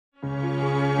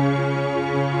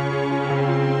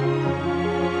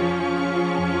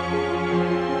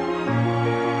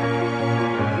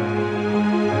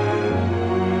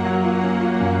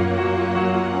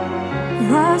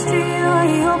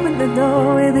the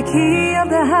door with the key of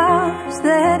the house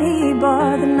that he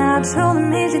bought. And I told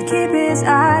him he should keep his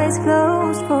eyes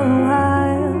closed for a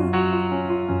while.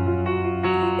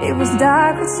 It was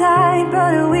dark outside,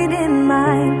 but we didn't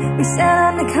mind. We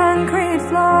sat on the concrete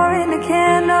floor in the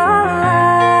candlelight.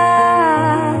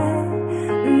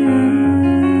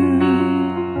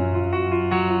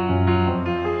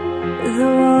 The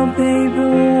wallpaper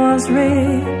was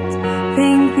ripped,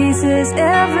 pink pieces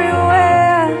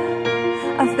everywhere.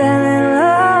 I fell in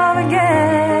love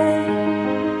again,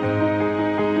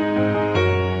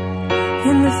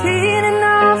 and the feeling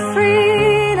of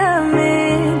freedom,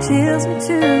 it chills me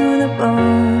to the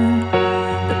bone.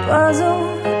 The puzzle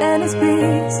and its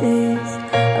pieces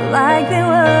are like they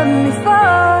were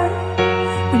before.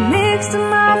 We mixed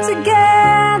them all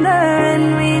together and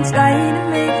we tried to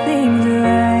make things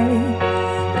right.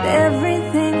 But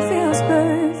everything feels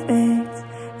perfect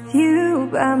with you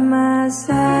by my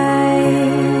side.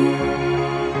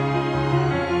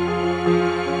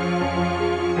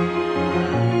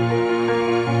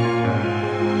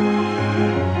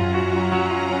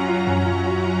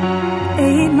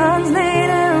 Eight months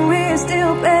later, we're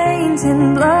still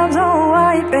painting blobs on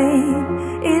white paint.